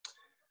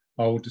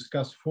I will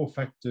discuss 4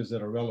 factors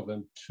that are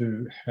relevant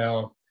to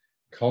how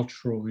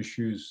cultural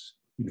issues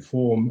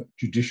inform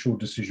judicial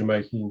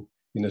decision-making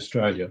in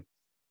Australia.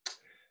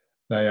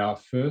 They are: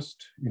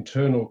 first,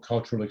 internal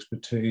cultural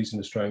expertise in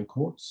Australian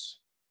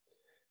courts;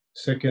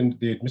 second,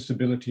 the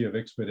admissibility of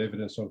expert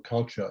evidence on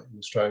culture in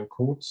Australian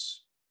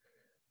courts;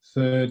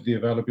 third, the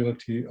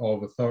availability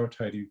of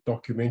authoritative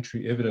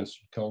documentary evidence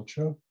on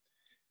culture;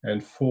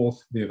 and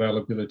fourth, the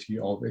availability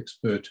of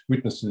expert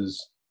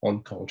witnesses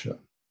on culture.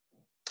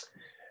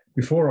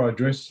 Before I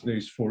address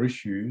these 4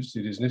 issues,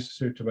 it is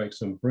necessary to make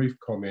some brief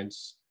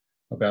comments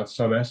about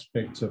some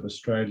aspects of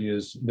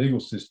Australia's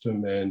legal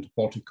system and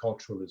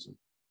multiculturalism.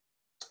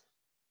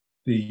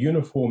 The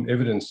Uniform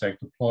Evidence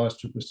Act applies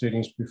to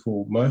proceedings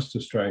before most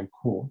Australian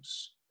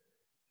courts,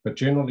 but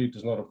generally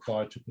does not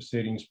apply to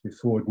proceedings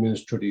before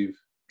administrative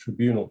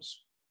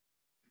tribunals.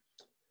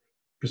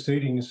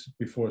 Proceedings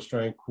before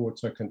Australian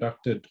courts are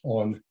conducted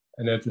on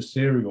an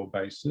adversarial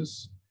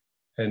basis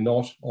and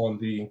not on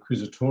the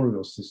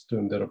inquisitorial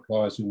system that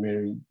applies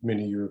in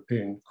many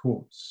European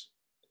courts.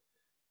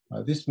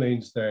 This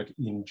means that,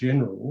 in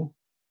general,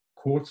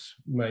 courts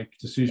make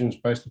decisions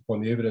based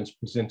upon the evidence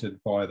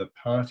presented by the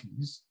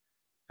parties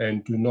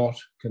and do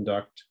not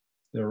conduct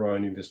their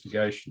own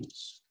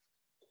investigations.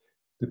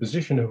 The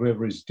position,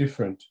 however, is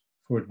different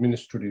for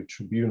administrative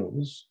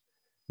tribunals,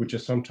 which are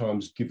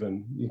sometimes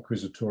given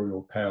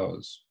inquisitorial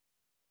powers.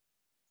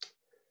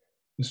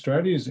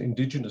 Australia's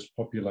Indigenous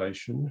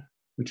population,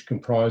 which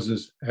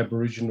comprises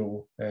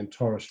Aboriginal and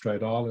Torres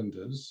Strait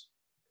Islanders,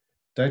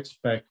 dates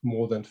back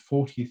more than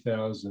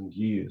 40,000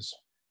 years.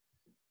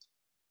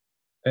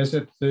 As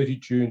at 30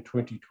 June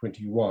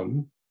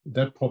 2021,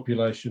 that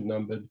population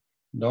numbered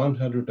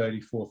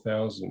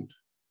 984,000,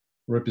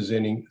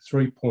 representing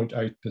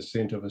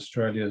 3.8% of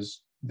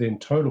Australia's then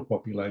total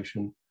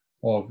population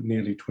of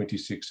nearly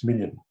 26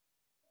 million.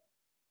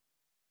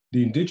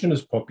 The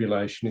Indigenous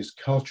population is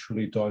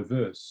culturally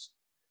diverse,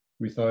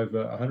 with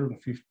over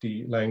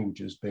 150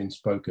 languages being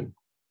spoken.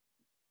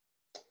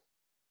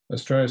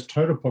 Australia's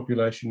total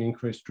population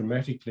increased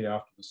dramatically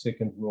after the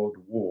Second World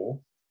War,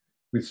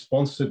 with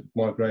sponsored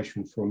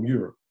migration from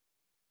Europe.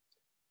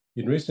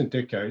 In recent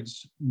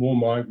decades, more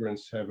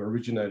migrants have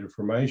originated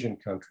from Asian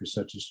countries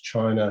such as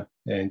China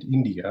and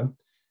India,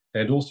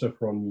 and also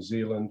from New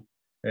Zealand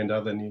and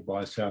other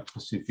nearby South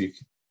Pacific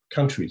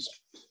countries.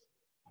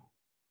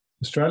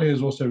 Australia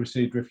has also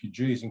received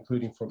refugees,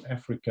 including from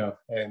Africa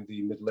and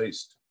the Middle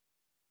East.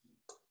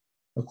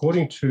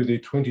 According to the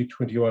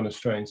 2021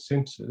 Australian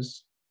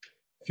census,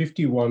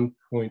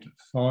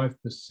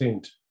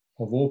 51.5%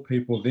 of all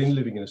people then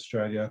living in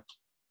Australia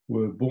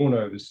were born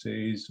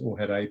overseas or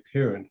had a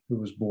parent who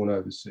was born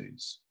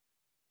overseas.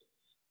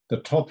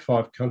 The top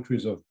 5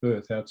 countries of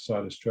birth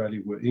outside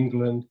Australia were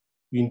England,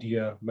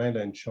 India,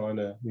 mainland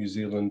China, New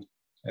Zealand,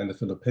 and the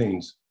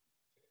Philippines.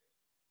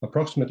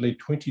 Approximately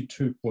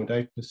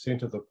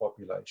 22.8% of the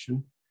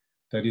population,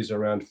 that is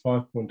around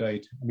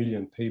 5.8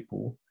 million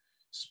people,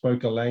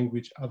 spoke a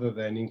language other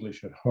than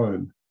English at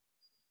home,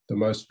 the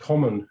most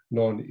common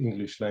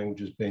non-English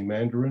languages being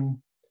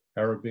Mandarin,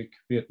 Arabic,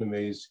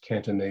 Vietnamese,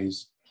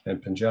 Cantonese,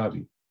 and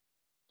Punjabi.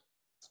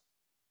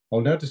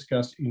 I'll now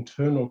discuss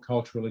internal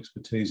cultural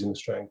expertise in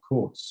Australian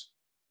courts.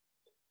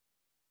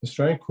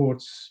 Australian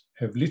courts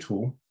have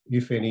little,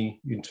 if any,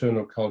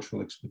 internal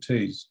cultural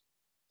expertise.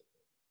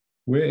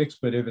 Where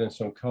expert evidence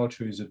on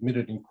culture is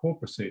admitted in court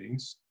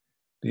proceedings,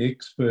 the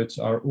experts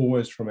are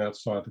always from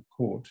outside the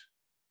court,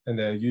 and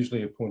they are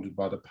usually appointed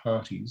by the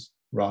parties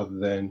rather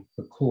than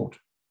the court.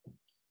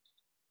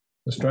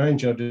 Australian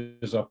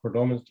judges are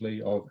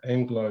predominantly of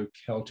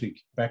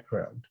Anglo-Celtic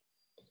background.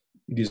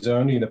 It is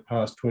only in the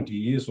past 20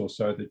 years or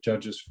so that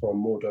judges from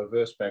more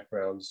diverse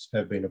backgrounds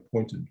have been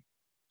appointed.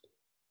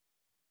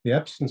 The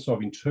absence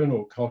of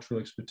internal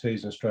cultural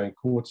expertise in Australian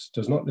courts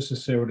does not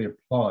necessarily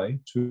apply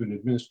to an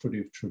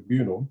administrative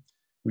tribunal,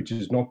 which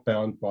is not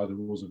bound by the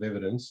rules of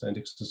evidence and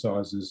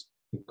exercises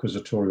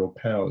inquisitorial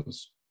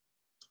powers.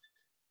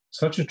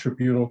 Such a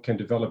tribunal can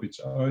develop its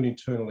own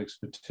internal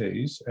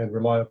expertise and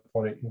rely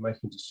upon it in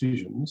making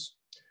decisions,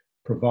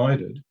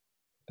 provided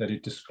that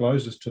it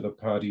discloses to the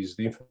parties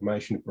the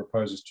information it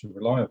proposes to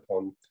rely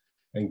upon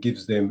and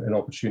gives them an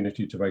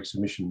opportunity to make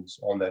submissions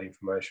on that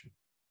information.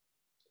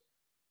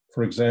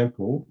 For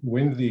example,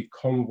 when the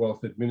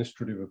Commonwealth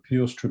Administrative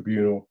Appeals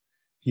Tribunal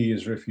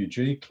hears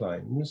refugee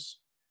claims,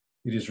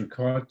 it is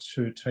required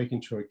to take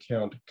into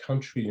account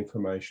country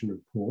information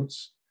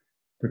reports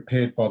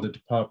prepared by the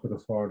Department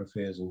of Foreign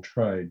Affairs and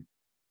Trade.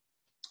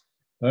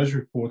 Those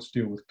reports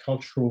deal with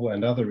cultural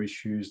and other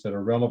issues that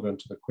are relevant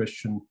to the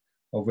question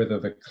of whether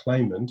the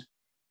claimant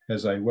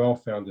has a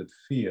well-founded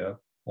fear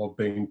of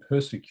being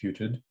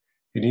persecuted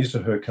in his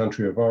or her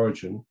country of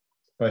origin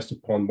based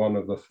upon one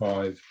of the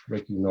 5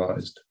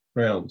 recognised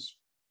grounds.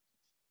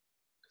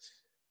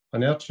 I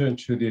now turn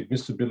to the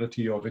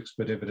admissibility of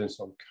expert evidence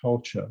on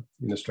culture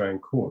in Australian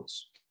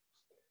courts.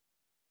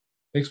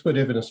 Expert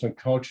evidence on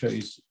culture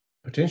is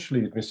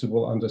potentially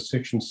admissible under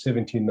Section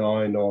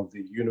 79 of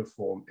the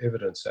Uniform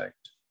Evidence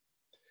Act.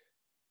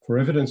 For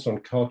evidence on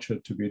culture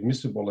to be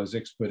admissible as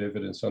expert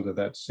evidence under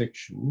that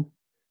section,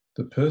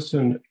 the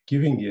person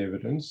giving the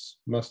evidence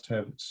must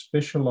have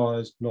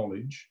specialised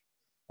knowledge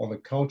on the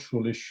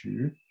cultural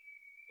issue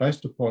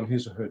based upon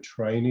his or her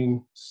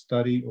training,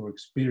 study, or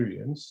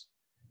experience,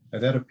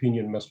 and that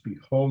opinion must be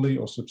wholly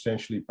or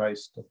substantially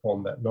based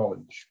upon that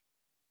knowledge.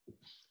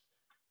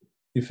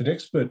 If an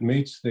expert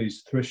meets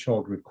these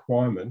threshold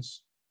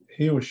requirements,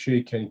 he or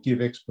she can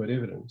give expert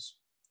evidence.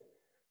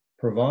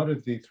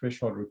 Provided the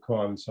threshold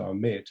requirements are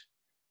met,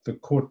 the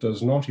court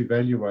does not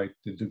evaluate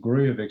the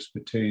degree of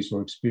expertise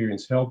or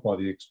experience held by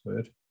the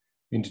expert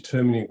in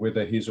determining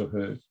whether his or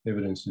her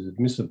evidence is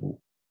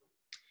admissible.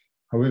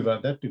 However,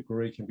 that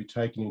degree can be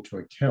taken into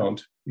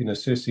account in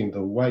assessing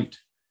the weight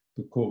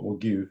the court will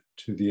give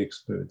to the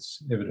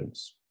expert's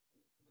evidence.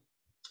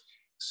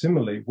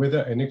 Similarly,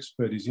 whether an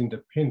expert is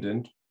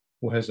independent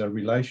or has a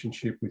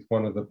relationship with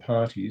one of the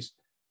parties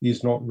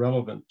is not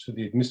relevant to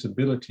the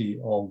admissibility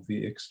of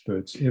the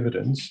expert's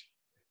evidence,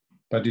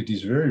 but it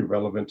is very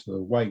relevant to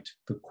the weight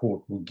the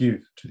court will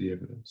give to the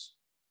evidence.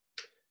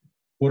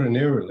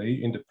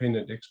 Ordinarily,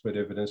 independent expert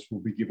evidence will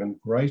be given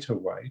greater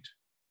weight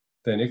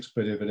than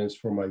expert evidence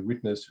from a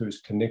witness who is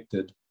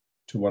connected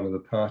to one of the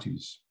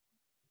parties.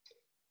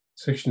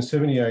 Section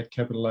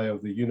 78A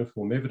of the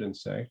Uniform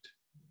Evidence Act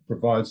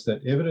provides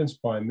that evidence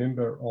by a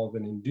member of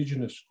an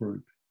Indigenous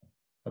group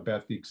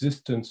about the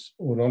existence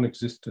or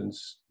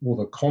non-existence or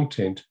the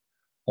content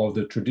of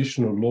the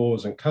traditional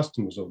laws and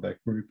customs of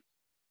that group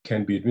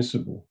can be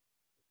admissible.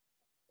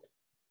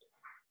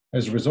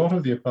 As a result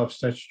of the above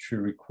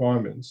statutory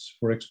requirements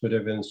for expert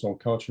evidence on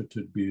culture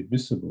to be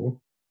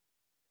admissible,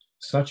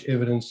 such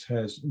evidence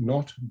has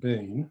not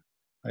been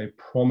a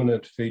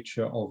prominent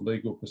feature of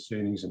legal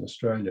proceedings in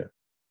Australia.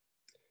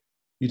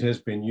 It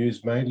has been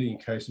used mainly in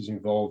cases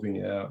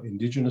involving our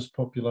Indigenous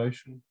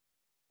population,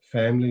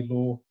 family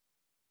law,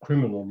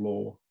 criminal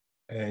law,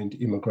 and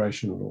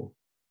immigration law.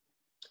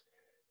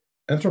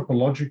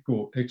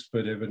 Anthropological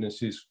expert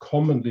evidence is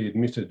commonly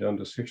admitted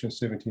under Section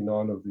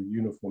 79 of the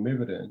Uniform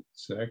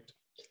Evidence Act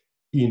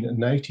in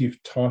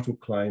native title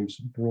claims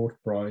brought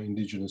by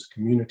Indigenous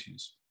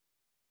communities.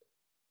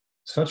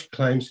 Such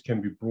claims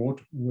can be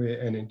brought where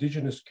an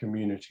Indigenous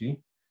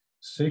community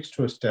seeks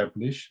to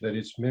establish that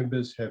its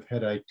members have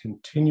had a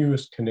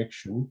continuous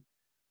connection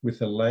with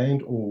the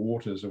land or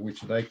waters of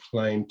which they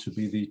claim to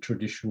be the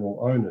traditional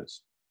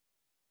owners.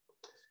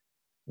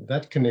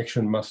 That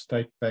connection must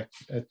date back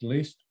at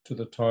least to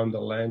the time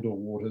the land or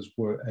waters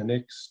were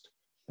annexed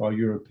by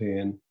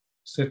European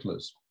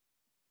settlers.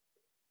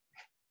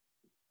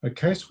 A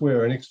case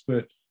where an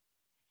expert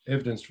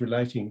evidence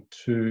relating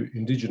to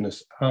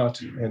Indigenous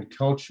art and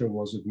culture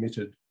was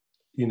admitted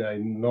in a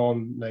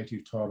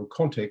non-native title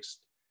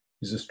context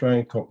is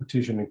Australian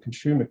Competition and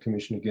Consumer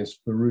Commission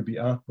against Barubi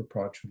Art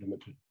Proprietary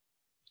Limited.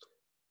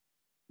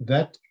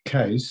 That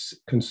case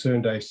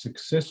concerned a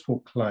successful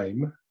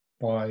claim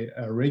by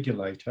a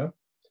regulator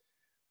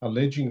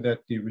alleging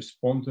that the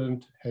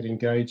respondent had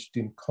engaged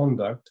in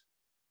conduct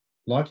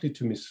likely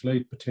to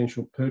mislead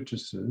potential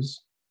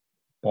purchasers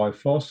by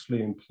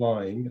falsely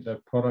implying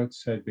that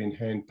products had been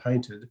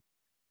hand-painted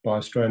by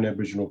Australian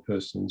Aboriginal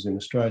persons in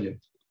Australia.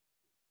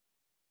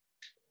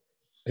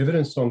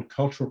 Evidence on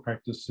cultural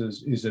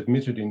practices is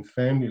admitted in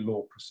family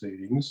law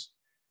proceedings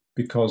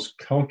because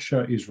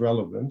culture is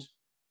relevant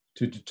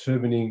to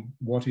determining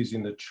what is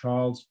in the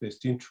child's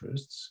best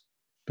interests,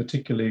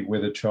 particularly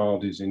where the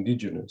child is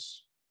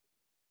Indigenous.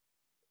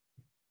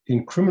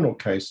 In criminal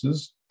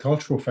cases,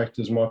 cultural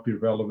factors might be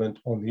relevant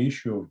on the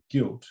issue of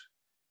guilt,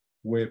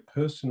 where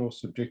personal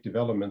subjective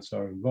elements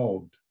are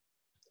involved.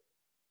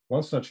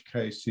 One such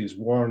case is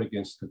Warren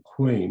against the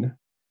Queen,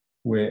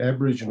 where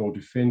Aboriginal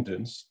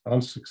defendants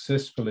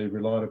unsuccessfully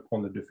relied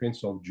upon the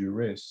defence of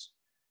duress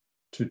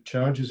to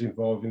charges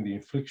involving the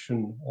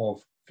infliction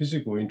of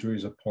physical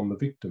injuries upon the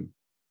victim.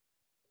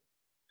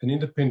 An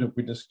independent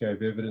witness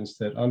gave evidence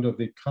that under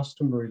the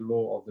customary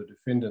law of the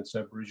defendant's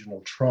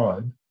Aboriginal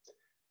tribe,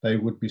 they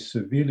would be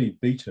severely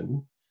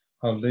beaten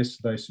unless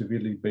they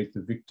severely beat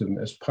the victim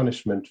as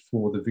punishment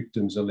for the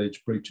victim's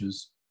alleged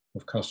breaches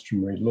of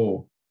customary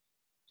law.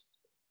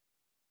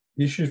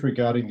 Issues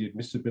regarding the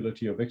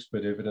admissibility of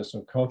expert evidence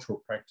on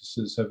cultural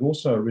practices have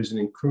also arisen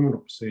in criminal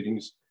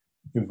proceedings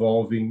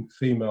involving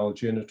female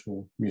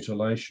genital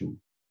mutilation.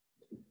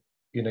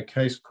 In a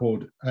case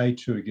called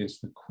A2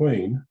 against the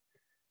Queen,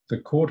 the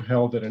court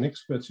held that an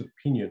expert's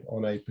opinion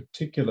on a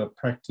particular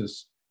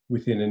practice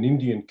within an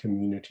Indian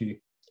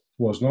community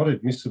was not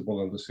admissible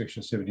under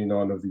Section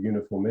 79 of the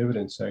Uniform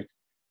Evidence Act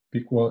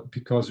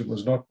because it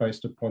was not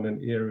based upon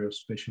an area of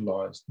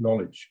specialised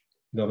knowledge.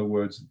 In other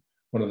words,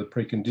 one of the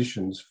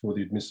preconditions for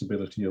the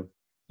admissibility of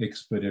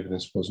expert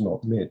evidence was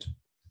not met.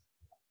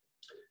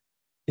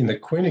 In the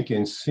Queen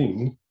against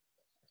Singh,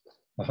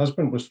 the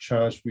husband was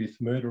charged with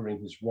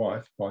murdering his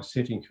wife by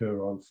setting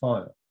her on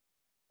fire.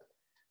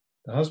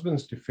 The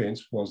husband's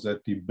defence was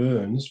that the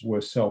burns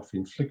were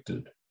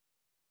self-inflicted.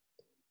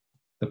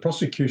 The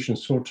prosecution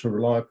sought to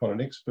rely upon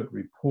an expert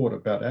report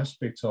about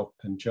aspects of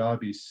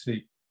Punjabi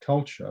Sikh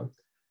culture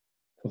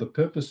for the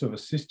purpose of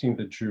assisting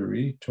the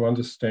jury to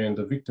understand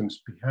the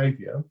victim's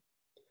behaviour,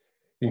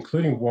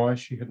 including why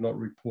she had not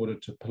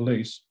reported to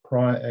police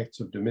prior acts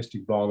of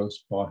domestic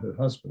violence by her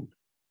husband.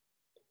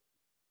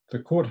 The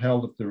court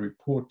held that the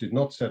report did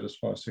not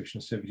satisfy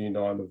Section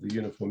 79 of the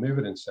Uniform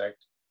Evidence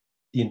Act,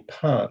 in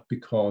part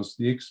because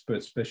the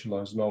expert's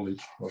specialised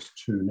knowledge was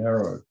too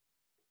narrow.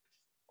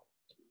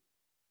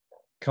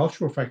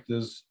 Cultural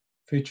factors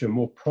feature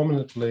more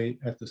prominently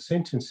at the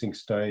sentencing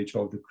stage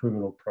of the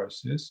criminal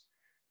process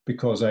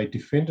because a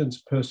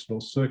defendant's personal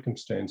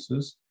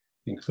circumstances,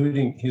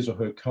 including his or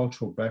her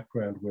cultural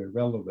background where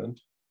relevant,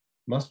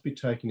 must be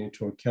taken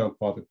into account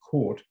by the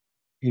court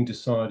in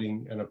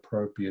deciding an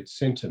appropriate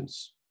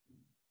sentence.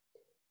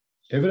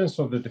 Evidence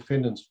of the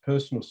defendant's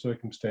personal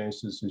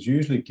circumstances is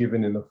usually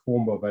given in the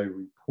form of a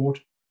report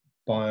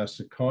by a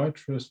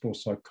psychiatrist or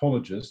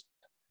psychologist,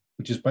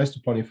 which is based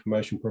upon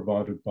information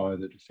provided by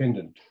the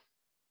defendant.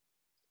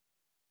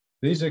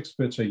 These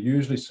experts are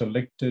usually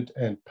selected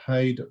and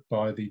paid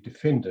by the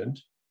defendant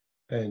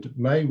and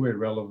may, where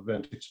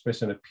relevant,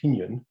 express an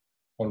opinion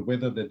on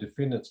whether the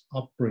defendant's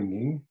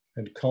upbringing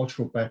and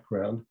cultural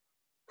background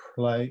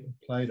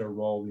played a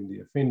role in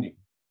the offending.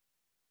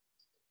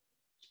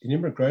 In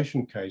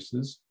immigration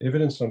cases,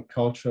 evidence on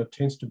culture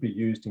tends to be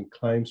used in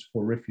claims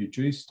for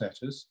refugee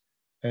status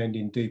and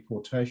in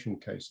deportation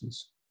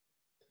cases.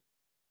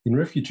 In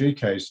refugee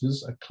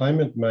cases, a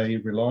claimant may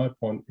rely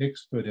upon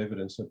expert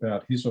evidence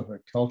about his or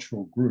her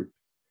cultural group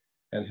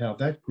and how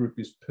that group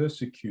is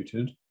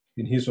persecuted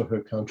in his or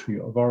her country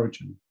of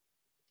origin.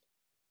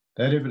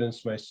 That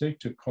evidence may seek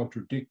to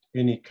contradict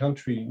any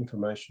country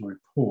information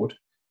report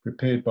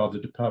prepared by the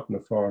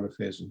Department of Foreign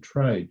Affairs and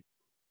Trade.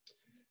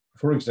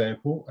 For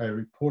example, a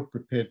report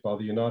prepared by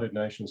the United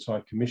Nations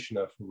High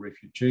Commissioner for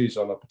Refugees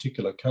on a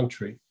particular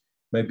country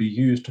may be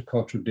used to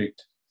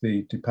contradict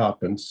the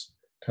department's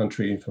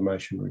country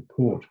information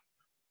report.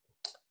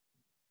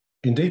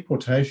 In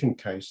deportation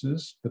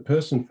cases, the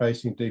person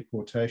facing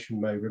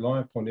deportation may rely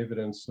upon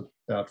evidence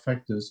about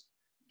factors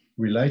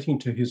relating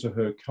to his or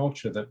her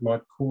culture that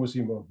might cause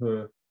him or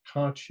her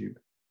hardship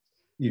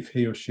if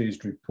he or she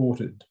is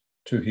reported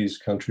to his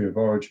country of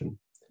origin.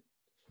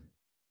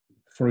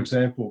 For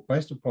example,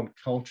 based upon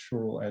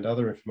cultural and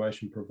other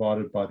information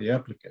provided by the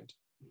applicant,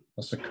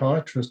 a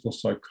psychiatrist or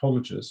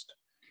psychologist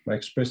may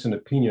express an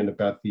opinion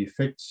about the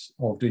effects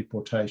of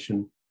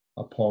deportation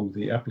upon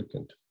the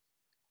applicant.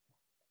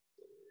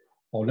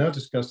 I'll now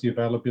discuss the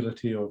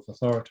availability of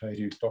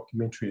authoritative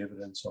documentary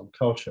evidence on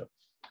culture.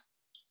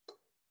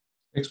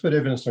 Expert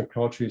evidence on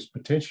culture is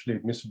potentially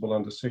admissible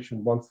under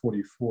Section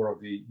 144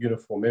 of the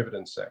Uniform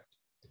Evidence Act.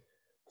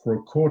 For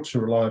a court to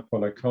rely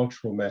upon a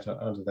cultural matter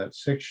under that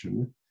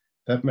section,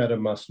 that matter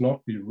must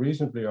not be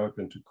reasonably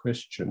open to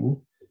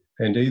question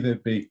and either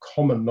be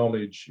common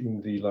knowledge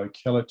in the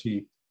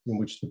locality in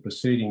which the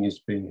proceeding is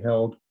being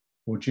held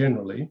or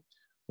generally,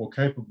 or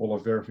capable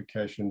of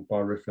verification by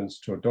reference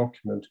to a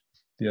document,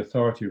 the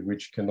authority of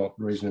which cannot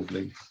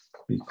reasonably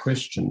be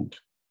questioned.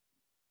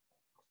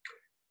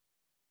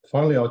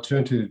 Finally, I'll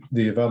turn to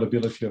the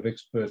availability of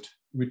expert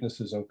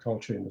witnesses on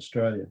culture in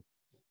Australia.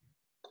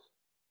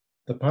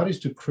 The parties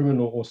to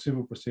criminal or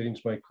civil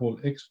proceedings may call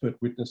expert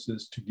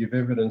witnesses to give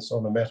evidence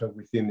on a matter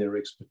within their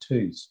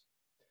expertise.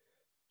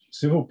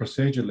 Civil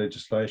procedure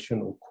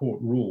legislation or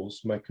court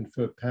rules may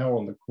confer power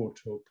on the court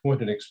to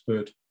appoint an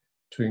expert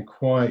to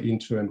inquire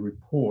into and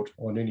report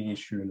on any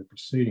issue in the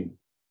proceeding.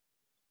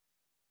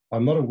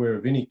 I'm not aware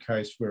of any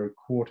case where a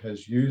court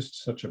has used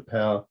such a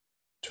power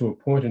to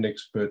appoint an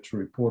expert to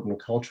report on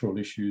cultural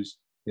issues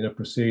in a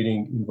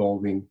proceeding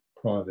involving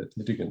private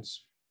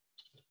litigants.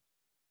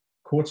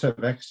 Courts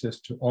have access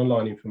to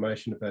online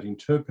information about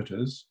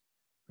interpreters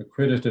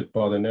accredited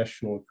by the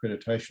National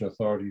Accreditation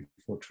Authority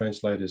for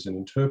Translators and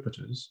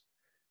Interpreters,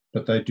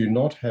 but they do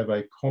not have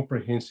a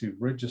comprehensive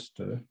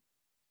register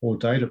or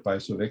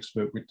database of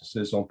expert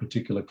witnesses on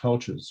particular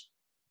cultures.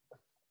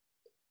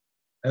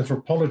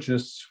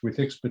 Anthropologists with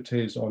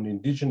expertise on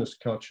Indigenous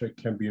culture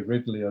can be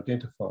readily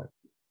identified.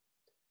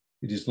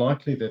 It is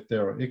likely that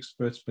there are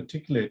experts,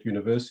 particularly at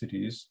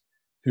universities,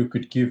 who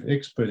could give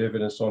expert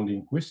evidence on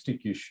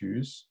linguistic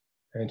issues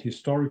and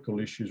historical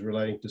issues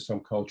relating to some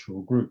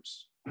cultural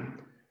groups.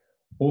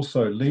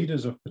 Also,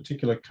 leaders of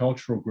particular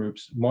cultural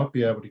groups might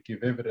be able to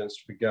give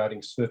evidence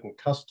regarding certain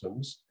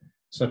customs,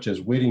 such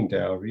as wedding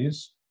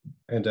dowries,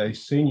 and a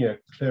senior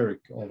cleric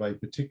of a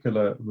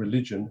particular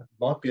religion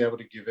might be able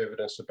to give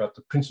evidence about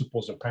the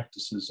principles and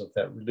practices of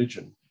that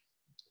religion.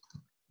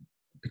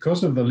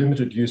 Because of the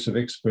limited use of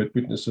expert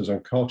witnesses on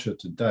culture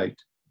to date,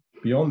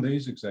 beyond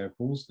these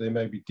examples, there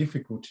may be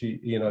difficulty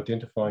in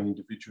identifying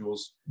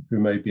individuals who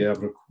may be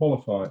able to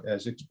qualify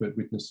as expert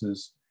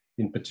witnesses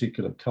in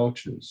particular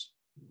cultures.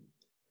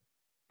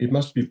 It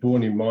must be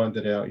borne in mind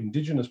that our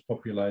Indigenous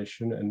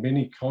population and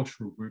many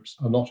cultural groups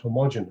are not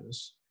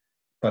homogeneous,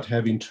 but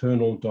have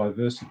internal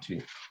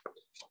diversity.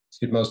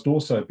 It must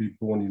also be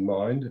borne in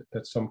mind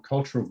that some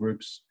cultural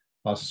groups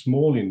are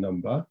small in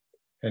number,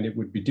 and it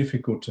would be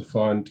difficult to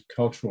find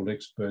cultural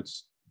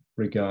experts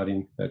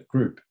regarding that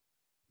group.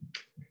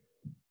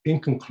 In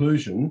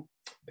conclusion,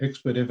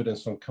 expert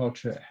evidence on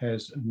culture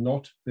has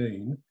not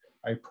been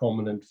a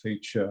prominent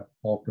feature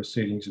of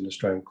proceedings in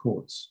Australian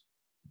courts.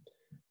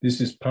 This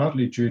is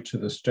partly due to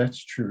the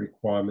statutory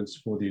requirements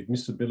for the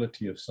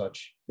admissibility of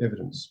such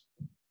evidence.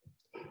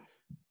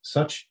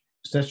 Such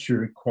statutory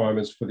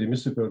requirements for the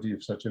admissibility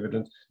of such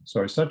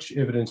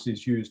evidence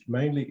is used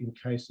mainly in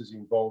cases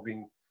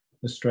involving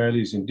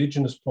Australia's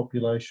Indigenous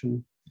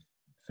population,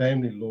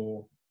 family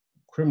law,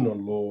 criminal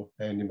law,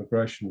 and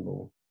immigration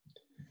law.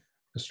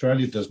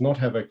 Australia does not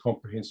have a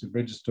comprehensive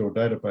register or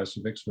database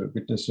of expert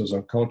witnesses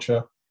on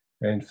culture,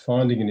 and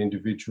finding an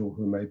individual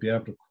who may be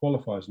able to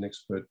qualify as an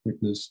expert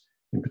witness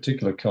in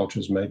particular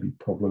cultures may be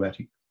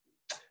problematic.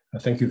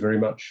 Thank you very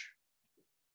much.